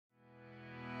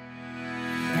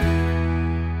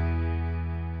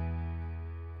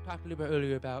talked a little bit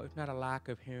earlier about it's not a lack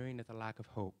of hearing, it's a lack of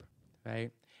hope,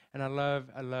 right? And I love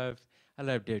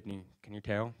Disney. Can you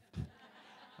tell?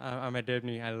 I'm a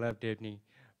Disney. I love Disney.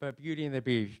 But Beauty and the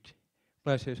Beast,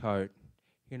 bless his heart,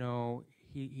 you know,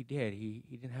 he did. He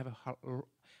didn't have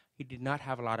he did not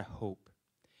have a lot of hope,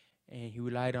 and he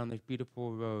relied on this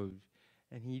beautiful rose,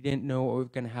 and he didn't know what was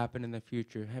going to happen in the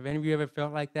future. Have any of you ever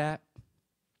felt like that?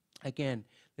 Again,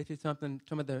 this is some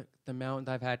of the mountains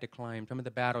I've had to climb, some of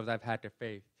the battles I've had to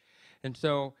face. And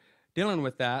so, dealing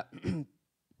with that,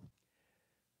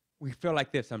 we feel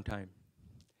like this sometimes.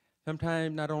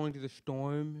 Sometimes not only do the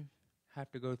storms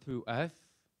have to go through us,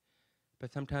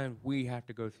 but sometimes we have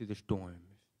to go through the storms.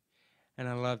 And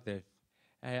I love this.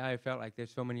 I felt like this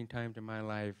so many times in my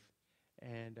life.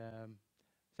 And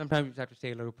sometimes you just have to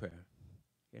say a little prayer,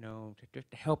 just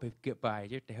to help us get by,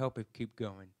 just to help us keep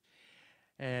going.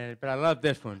 But I love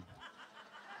this one.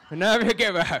 Never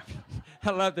give up.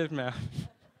 I love this mouth.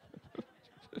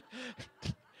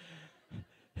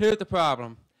 Here's the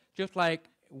problem. Just like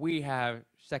we have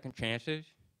second chances,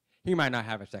 he might not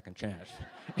have a second chance.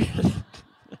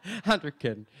 I'm just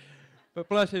kidding. But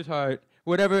bless his heart,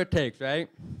 whatever it takes, right?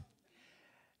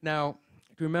 Now,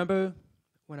 do you remember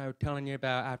when I was telling you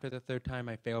about after the third time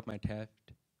I failed my test?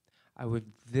 I was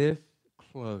this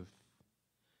close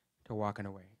to walking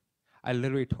away. I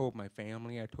literally told my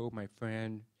family, I told my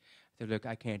friend, I said, look,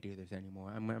 I can't do this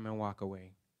anymore. I'm going to walk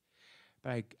away.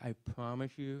 But I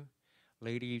promise you,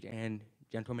 ladies and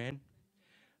gentlemen,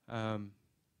 at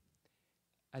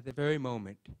the very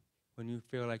moment when you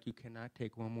feel like you cannot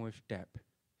take one more step,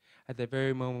 at the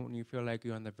very moment when you feel like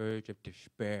you're on the verge of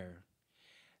despair,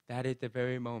 that is the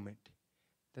very moment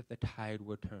that the tide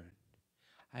will turn.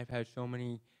 I've had so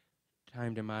many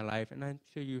times in my life, and I'm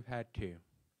sure you've had too.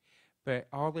 But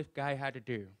all this guy had to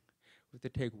do was to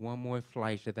take one more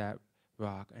slice of that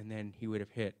rock, and then he would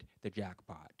have hit the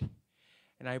jackpot.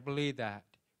 And I believe that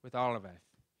with all of us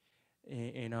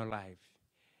in our lives,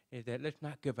 is that let's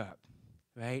not give up,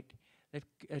 right? Let's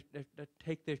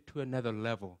take this to another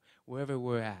level, wherever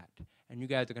we're at. And you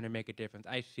guys are going to make a difference.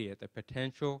 I see it. The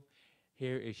potential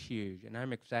here is huge, and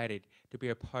I'm excited to be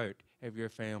a part of your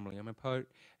family. I'm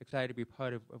excited to be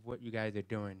part of what you guys are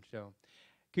doing. So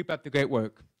keep up the great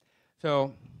work.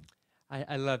 So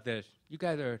I love this. You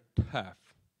guys are tough.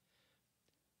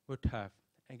 We're tough.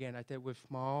 Again, I said we're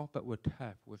small, but we're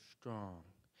tough. We're strong.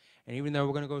 And even though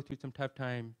we're going to go through some tough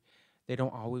times, they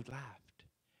don't always last.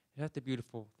 That's the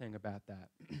beautiful thing about that.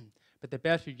 But the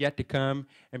best is yet to come.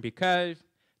 And because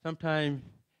sometimes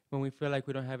when we feel like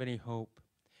we don't have any hope,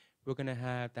 we're going to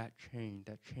have that change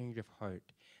of heart,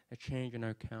 a change in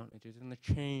our countenances, and the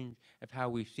change of how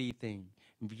we see things,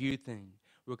 view things.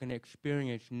 We're going to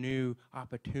experience new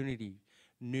opportunities,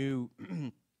 new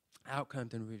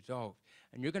outcomes and results.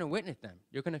 And you're going to witness them.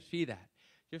 You're going to see that.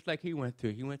 Just like he went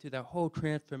through. He went through that whole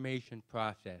transformation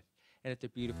process. And it's a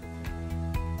beautiful thing.